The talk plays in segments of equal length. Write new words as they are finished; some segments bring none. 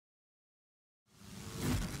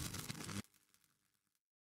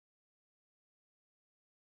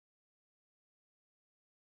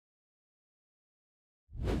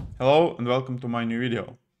Hello and welcome to my new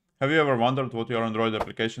video. Have you ever wondered what your Android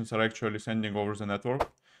applications are actually sending over the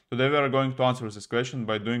network? Today we are going to answer this question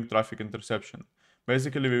by doing traffic interception.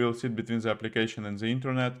 Basically, we will sit between the application and the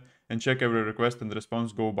internet and check every request and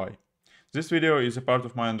response go by. This video is a part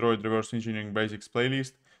of my Android reverse engineering basics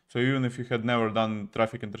playlist, so even if you had never done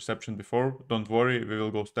traffic interception before, don't worry, we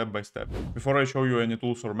will go step by step. Before I show you any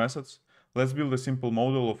tools or methods, let's build a simple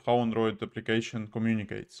model of how Android application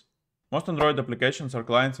communicates. Most Android applications are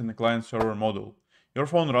clients in a client-server model. Your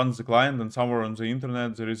phone runs the client and somewhere on the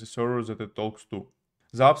internet there is a server that it talks to.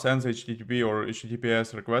 The app sends HTTP or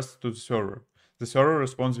HTTPS requests to the server. The server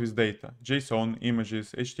responds with data, JSON,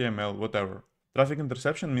 images, HTML, whatever. Traffic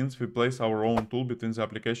interception means we place our own tool between the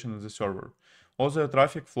application and the server. All the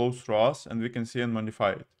traffic flows through us and we can see and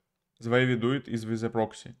modify it. The way we do it is with a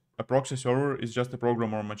proxy. A proxy server is just a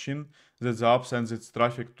program or machine that the app sends its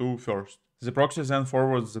traffic to first. The proxy then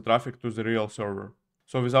forwards the traffic to the real server.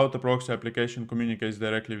 So without a proxy, application communicates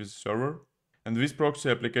directly with the server, and with proxy,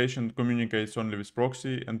 application communicates only with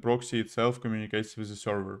proxy, and proxy itself communicates with the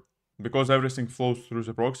server. Because everything flows through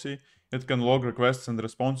the proxy, it can log requests and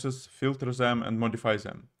responses, filter them, and modify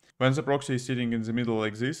them. When the proxy is sitting in the middle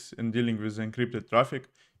like this and dealing with the encrypted traffic,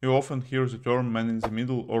 you often hear the term man in the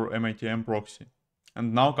middle or MITM proxy.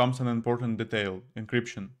 And now comes an important detail: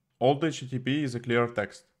 encryption. Old HTTP is a clear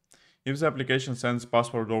text. If the application sends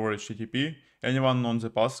password over HTTP, anyone on the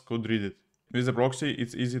path could read it. With the proxy,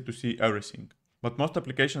 it's easy to see everything. But most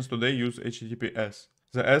applications today use HTTPS.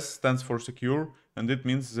 The S stands for secure, and it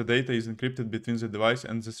means the data is encrypted between the device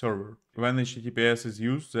and the server. When HTTPS is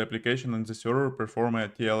used, the application and the server perform a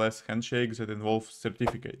TLS handshake that involves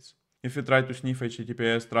certificates. If we try to sniff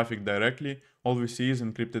HTTPS traffic directly, all we see is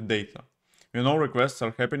encrypted data. We know requests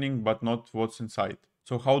are happening, but not what's inside.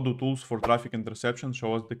 So how do tools for traffic interception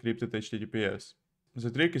show us decrypted HTTPS? The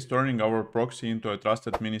trick is turning our proxy into a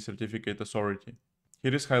trusted mini-certificate authority.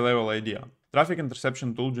 Here is high-level idea. Traffic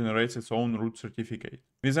interception tool generates its own root certificate.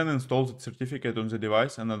 We then install that certificate on the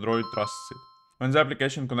device and Android trusts it. When the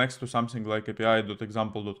application connects to something like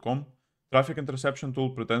api.example.com, traffic interception tool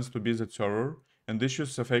pretends to be that server and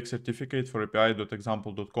issues a fake certificate for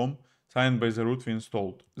api.example.com signed by the root we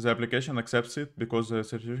installed. The application accepts it because the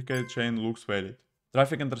certificate chain looks valid.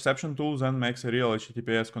 Traffic interception tool then makes a real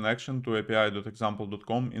HTTPS connection to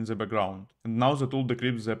api.example.com in the background. And now the tool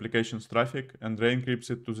decrypts the application's traffic and re-encrypts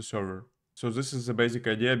it to the server. So this is the basic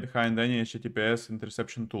idea behind any HTTPS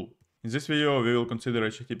interception tool. In this video we will consider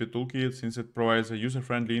HTTP Toolkit since it provides a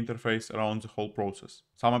user-friendly interface around the whole process.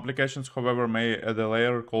 Some applications, however, may add a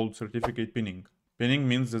layer called certificate pinning. Pinning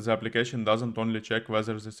means that the application doesn't only check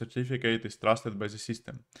whether the certificate is trusted by the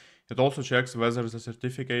system. It also checks whether the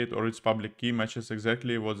certificate or its public key matches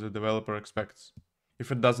exactly what the developer expects.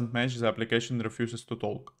 If it doesn't match, the application refuses to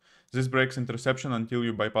talk. This breaks interception until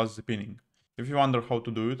you bypass the pinning. If you wonder how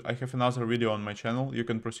to do it, I have another video on my channel. You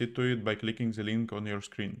can proceed to it by clicking the link on your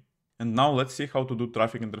screen. And now let's see how to do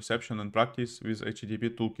traffic interception in practice with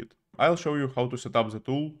HTTP Toolkit. I'll show you how to set up the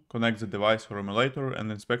tool, connect the device or emulator,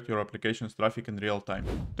 and inspect your application's traffic in real time.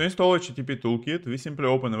 To install HTTP Toolkit, we simply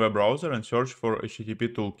open a web browser and search for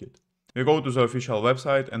HTTP Toolkit. We go to the official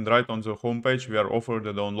website and right on the homepage we are offered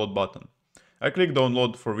the download button. I click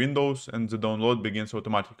download for Windows and the download begins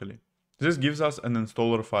automatically. This gives us an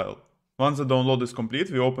installer file. Once the download is complete,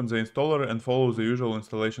 we open the installer and follow the usual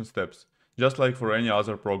installation steps, just like for any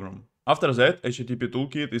other program. After that, HTTP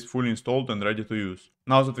Toolkit is fully installed and ready to use.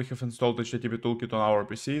 Now that we have installed HTTP Toolkit on our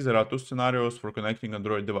PC, there are two scenarios for connecting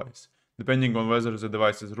Android device, depending on whether the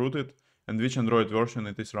device is rooted and which Android version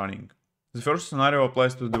it is running. The first scenario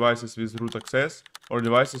applies to devices with root access or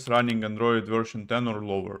devices running Android version 10 or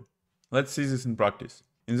lower. Let's see this in practice.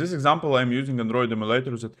 In this example, I am using Android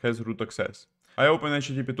emulator that has root access. I open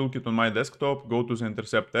HTTP Toolkit on my desktop, go to the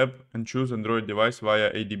Intercept tab and choose Android device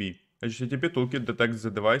via ADB. HTTP Toolkit detects the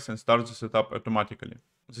device and starts the setup automatically.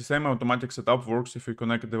 The same automatic setup works if we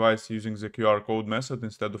connect a device using the QR code method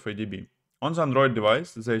instead of ADB. On the Android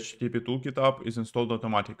device, the HTTP Toolkit app is installed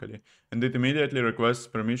automatically, and it immediately requests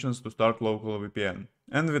permissions to start local VPN.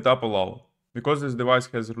 And we tap Allow. Because this device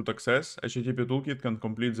has root access, HTTP Toolkit can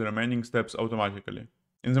complete the remaining steps automatically.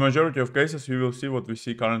 In the majority of cases, you will see what we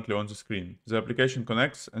see currently on the screen. The application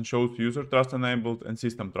connects and shows user trust enabled and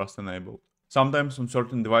system trust enabled. Sometimes on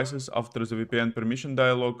certain devices, after the VPN permission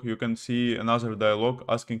dialog, you can see another dialog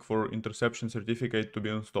asking for interception certificate to be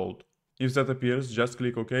installed. If that appears, just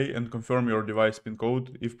click OK and confirm your device PIN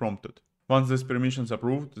code if prompted. Once this permission is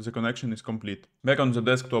approved, the connection is complete. Back on the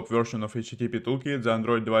desktop version of HTTP Toolkit, the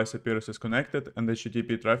Android device appears as connected and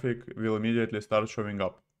HTTP traffic will immediately start showing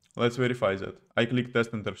up. Let's verify that. I click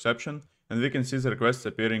Test Interception and we can see the requests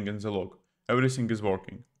appearing in the log. Everything is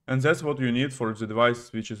working. And that's what you need for the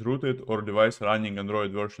device which is rooted or device running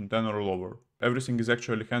Android version 10 or lower. Everything is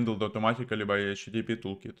actually handled automatically by HTTP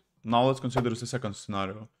Toolkit. Now let's consider the second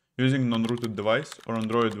scenario, using non-rooted device or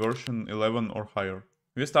Android version 11 or higher.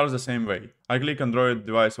 We start the same way. I click Android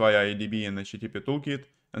device via ADB in HTTP Toolkit,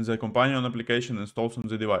 and the companion application installs on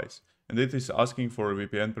the device, and it is asking for a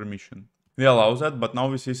VPN permission. We allow that, but now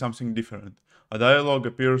we see something different. A dialog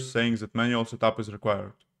appears saying that manual setup is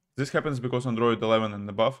required. This happens because Android 11 and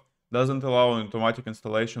above doesn't allow an automatic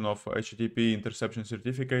installation of HTTP Interception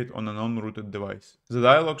certificate on a non-rooted device. The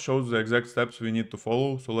dialog shows the exact steps we need to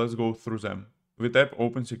follow, so let's go through them. We tap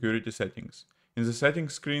Open Security Settings. In the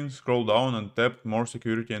Settings screen, scroll down and tap More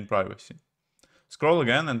Security and Privacy. Scroll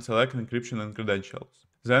again and select Encryption and Credentials.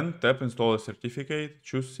 Then tap Install a certificate,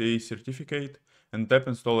 choose CA certificate, and tap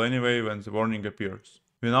Install anyway when the warning appears.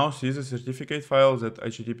 We now see the certificate file that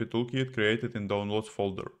HTTP Toolkit created in Downloads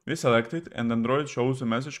folder. We select it, and Android shows a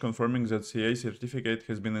message confirming that CA certificate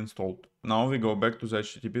has been installed. Now we go back to the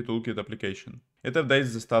HTTP Toolkit application. It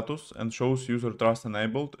updates the status and shows User Trust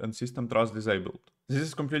enabled and System Trust disabled. This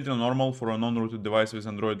is completely normal for a non-rooted device with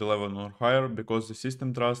Android 11 or higher because the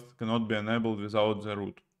System Trust cannot be enabled without the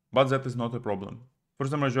root. But that is not a problem. For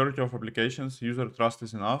the majority of applications, User Trust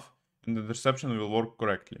is enough, and the interception will work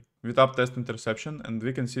correctly. We tap Test Interception and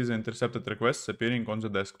we can see the intercepted requests appearing on the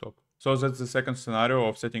desktop. So that's the second scenario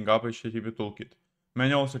of setting up HTTP Toolkit.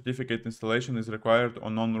 Manual certificate installation is required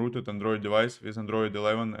on non-rooted Android device with Android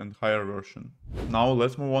 11 and higher version. Now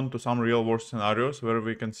let's move on to some real-world scenarios where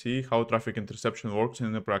we can see how traffic interception works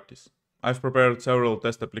in the practice. I've prepared several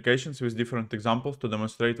test applications with different examples to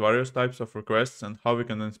demonstrate various types of requests and how we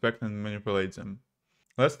can inspect and manipulate them.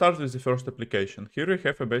 Let's start with the first application. Here we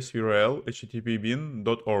have a base URL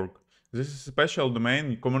http://bin.org. This is a special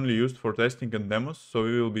domain commonly used for testing and demos, so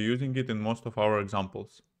we will be using it in most of our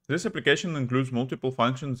examples. This application includes multiple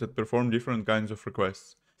functions that perform different kinds of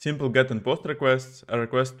requests. Simple get and post requests, a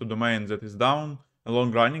request to domain that is down, a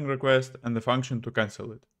long-running request, and a function to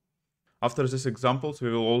cancel it. After these examples,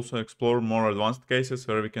 we will also explore more advanced cases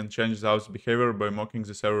where we can change the app's behavior by mocking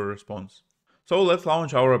the server response. So let's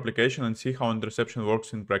launch our application and see how interception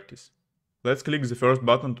works in practice. Let's click the first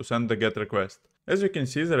button to send the GET request. As you can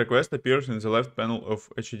see, the request appears in the left panel of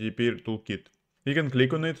HTTP Toolkit. We can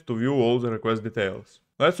click on it to view all the request details.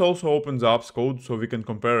 Let's also open the app's code so we can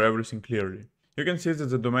compare everything clearly. You can see that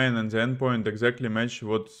the domain and the endpoint exactly match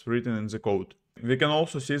what's written in the code. We can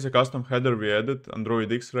also see the custom header we added,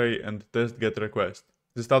 Android X-ray and test GET request.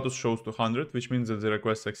 The status shows 200, which means that the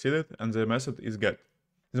request succeeded, and the method is GET.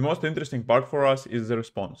 The most interesting part for us is the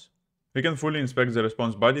response. We can fully inspect the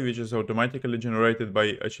response body, which is automatically generated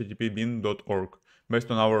by http://bin.org based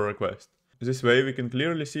on our request. This way we can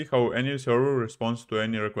clearly see how any server responds to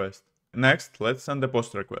any request. Next, let's send a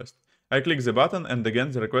post request. I click the button and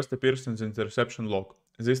again the request appears in the interception log.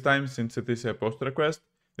 This time, since it is a post request,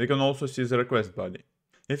 we can also see the request body.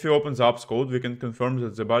 If we open the app's code, we can confirm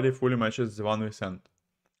that the body fully matches the one we sent.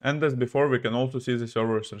 And as before, we can also see the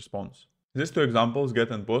server's response. These two examples, GET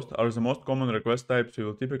and POST, are the most common request types you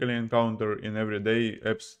will typically encounter in everyday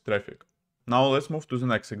apps traffic. Now let's move to the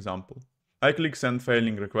next example. I click Send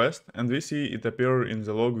Failing Request, and we see it appear in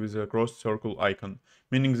the log with a crossed circle icon,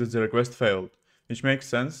 meaning that the request failed, which makes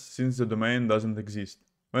sense since the domain doesn't exist.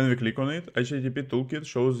 When we click on it, HTTP Toolkit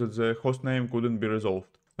shows that the hostname couldn't be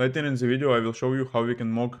resolved. Later in the video I will show you how we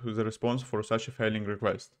can mock the response for such a failing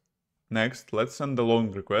request. Next, let's send a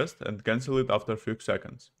long request and cancel it after a few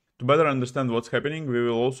seconds. To better understand what's happening, we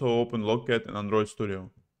will also open Logcat in Android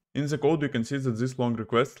Studio. In the code you can see that this long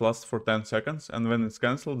request lasts for 10 seconds and when it's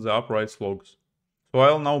cancelled the app writes logs. So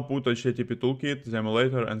I'll now put HTTP Toolkit, the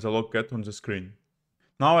emulator and the Logcat on the screen.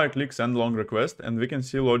 Now I click Send Long Request and we can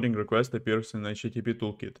see loading request appears in HTTP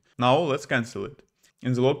Toolkit. Now let's cancel it.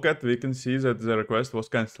 In the Logcat we can see that the request was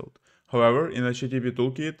cancelled. However, in HTTP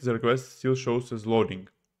Toolkit the request still shows as loading.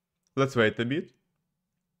 Let's wait a bit.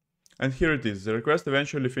 And here it is, the request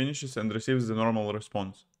eventually finishes and receives the normal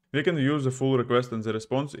response. We can view the full request and the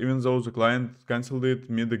response even though the client cancelled it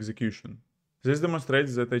mid-execution. This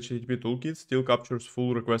demonstrates that HTTP Toolkit still captures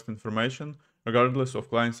full request information regardless of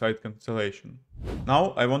client-side cancellation.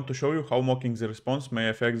 Now I want to show you how mocking the response may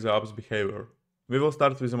affect the app's behavior. We will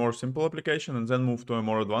start with a more simple application and then move to a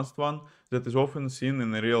more advanced one that is often seen in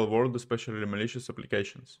the real world, especially malicious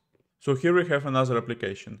applications. So here we have another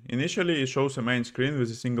application. Initially it shows a main screen with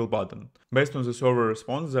a single button. Based on the server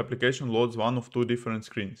response, the application loads one of two different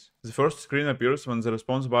screens. The first screen appears when the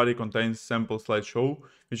response body contains sample slideshow,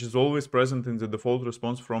 which is always present in the default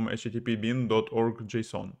response from http://bin.org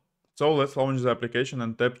JSON. So let's launch the application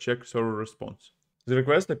and tap Check Server Response. The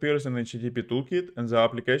request appears in HTTP Toolkit and the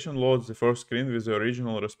application loads the first screen with the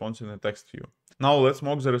original response in the text view. Now let's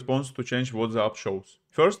mock the response to change what the app shows.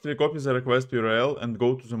 First, we copy the request URL and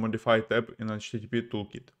go to the Modify tab in HTTP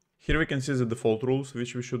Toolkit. Here we can see the default rules,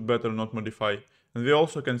 which we should better not modify, and we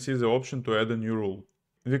also can see the option to add a new rule.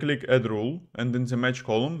 We click Add Rule, and in the Match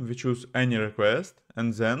column we choose any request,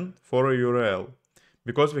 and then for a URL,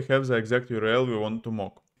 because we have the exact URL we want to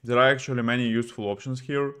mock. There are actually many useful options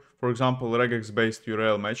here, for example regex-based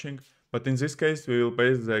URL matching, but in this case we will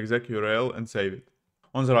paste the exact URL and save it.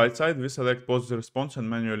 On the right side we select Post the response and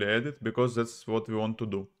manually edit, because that's what we want to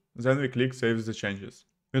do. Then we click Save the changes.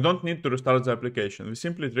 We don't need to restart the application, we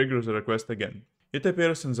simply trigger the request again. It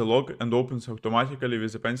appears in the log and opens automatically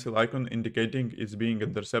with a pencil icon indicating it's being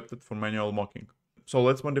intercepted for manual mocking. So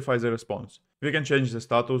let's modify the response. We can change the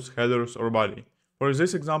status, headers or body. For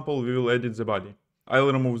this example we will edit the body.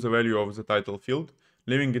 I'll remove the value of the title field,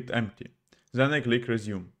 leaving it empty. Then I click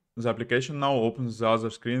Resume. The application now opens the other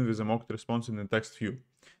screen with a mocked response in the text view.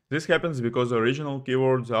 This happens because the original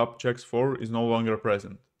keyword the app checks for is no longer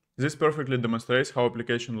present. This perfectly demonstrates how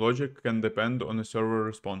application logic can depend on a server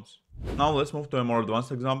response. Now let's move to a more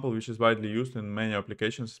advanced example which is widely used in many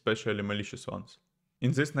applications, especially malicious ones.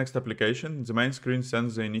 In this next application, the main screen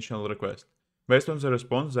sends the initial request. Based on the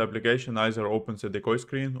response, the application either opens a decoy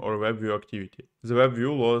screen or a WebView activity. The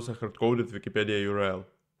WebView loads a hard-coded Wikipedia URL.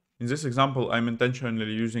 In this example, I'm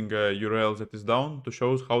intentionally using a URL that is down to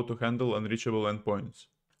show how to handle unreachable endpoints.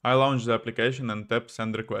 I launch the application and tap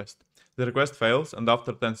Send Request. The request fails, and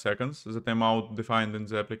after 10 seconds, the timeout defined in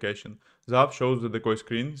the application, the app shows the decoy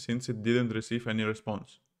screen since it didn't receive any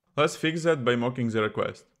response. Let's fix that by mocking the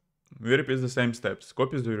request. We repeat the same steps,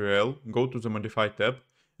 copy the URL, go to the Modify tab,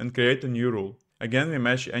 and create a new rule. Again we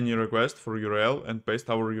match any request for URL and paste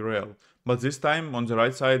our URL, but this time on the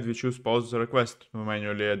right side we choose Pause the request to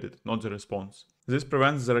manually edit, not the response. This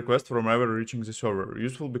prevents the request from ever reaching the server,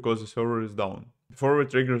 useful because the server is down. Before we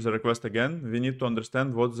trigger the request again, we need to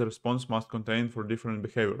understand what the response must contain for different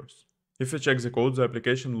behaviors. If we check the code, the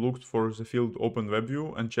application looks for the field Open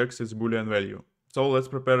WebView and checks its boolean value. So let's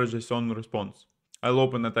prepare a JSON response. I'll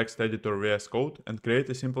open a text editor VS Code and create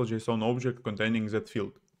a simple JSON object containing that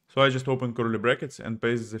field. So I just open curly brackets and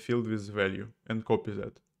paste the field with the value and copy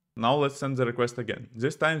that. Now let's send the request again.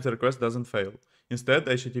 This time the request doesn't fail. Instead,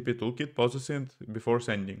 HTTP Toolkit pauses it before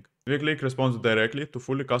sending. We click Response directly to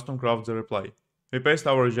fully custom craft the reply. We paste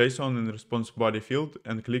our JSON in response body field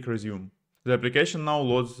and click Resume. The application now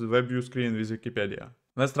loads the WebView screen with Wikipedia.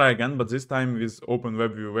 Let's try again, but this time with Open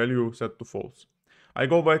WebView value set to false. I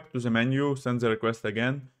go back to the menu, send the request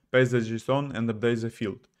again, paste the JSON and update the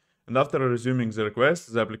field. And after resuming the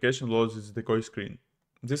request, the application loads its decoy screen.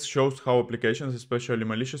 This shows how applications, especially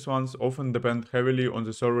malicious ones, often depend heavily on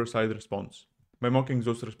the server-side response. By mocking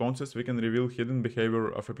those responses, we can reveal hidden behavior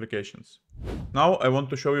of applications. Now I want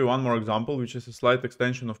to show you one more example, which is a slight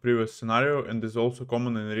extension of previous scenario and is also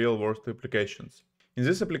common in real-world applications. In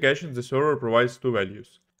this application, the server provides two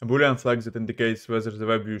values: a boolean flag that indicates whether the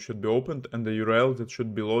WebView should be opened and a URL that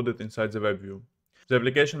should be loaded inside the WebView. The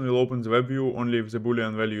application will open the WebView only if the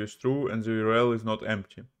boolean value is true and the URL is not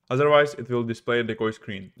empty. Otherwise, it will display a decoy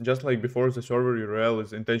screen. Just like before, the server URL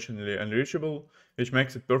is intentionally unreachable, which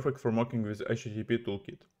makes it perfect for mocking with HTTP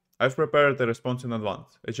Toolkit. I've prepared a response in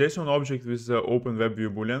advance, a JSON object with the Open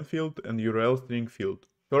WebView boolean field and URL string field.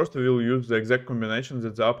 First, we will use the exact combination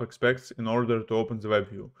that the app expects in order to open the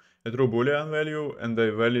WebView, a true boolean value and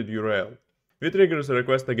a valid URL. We trigger the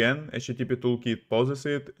request again, HTTP Toolkit pauses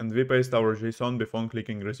it, and we paste our JSON before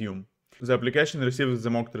clicking Resume. The application receives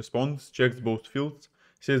the mocked response, checks both fields,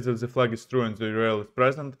 sees that the flag is true and the URL is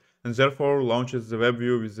present, and therefore launches the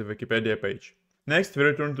WebView with the Wikipedia page. Next, we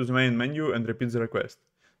return to the main menu and repeat the request.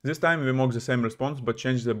 This time we mock the same response but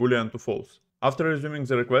change the boolean to false. After resuming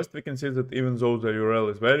the request, we can see that even though the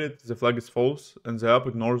URL is valid, the flag is false, and the app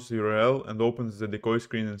ignores the URL and opens the decoy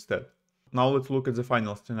screen instead. Now let's look at the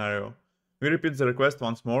final scenario. We repeat the request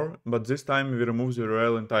once more, but this time we remove the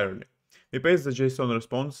URL entirely. We paste the JSON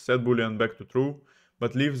response, set boolean back to true,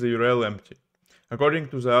 but leave the URL empty. According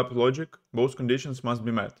to the app logic, both conditions must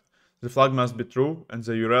be met. The flag must be true and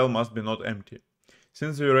the URL must be not empty.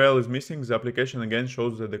 Since the URL is missing, the application again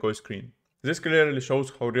shows the decoy screen. This clearly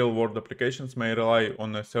shows how real-world applications may rely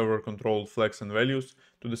on a server-controlled flags and values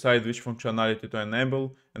to decide which functionality to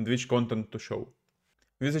enable and which content to show.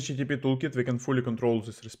 With HTTP Toolkit, we can fully control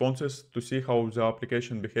these responses to see how the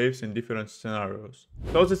application behaves in different scenarios.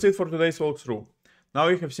 So that's it for today's walkthrough. Now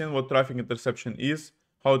you have seen what traffic interception is,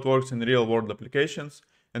 how it works in real-world applications,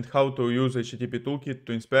 and how to use HTTP Toolkit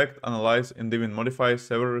to inspect, analyze, and even modify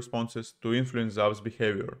server responses to influence the app's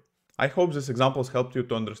behavior. I hope these examples helped you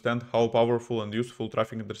to understand how powerful and useful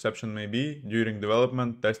traffic interception may be during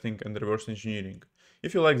development, testing, and reverse engineering.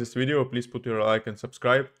 If you like this video, please put your like and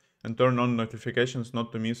subscribe, and turn on notifications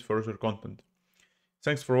not to miss further content.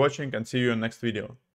 Thanks for watching, and see you in next video.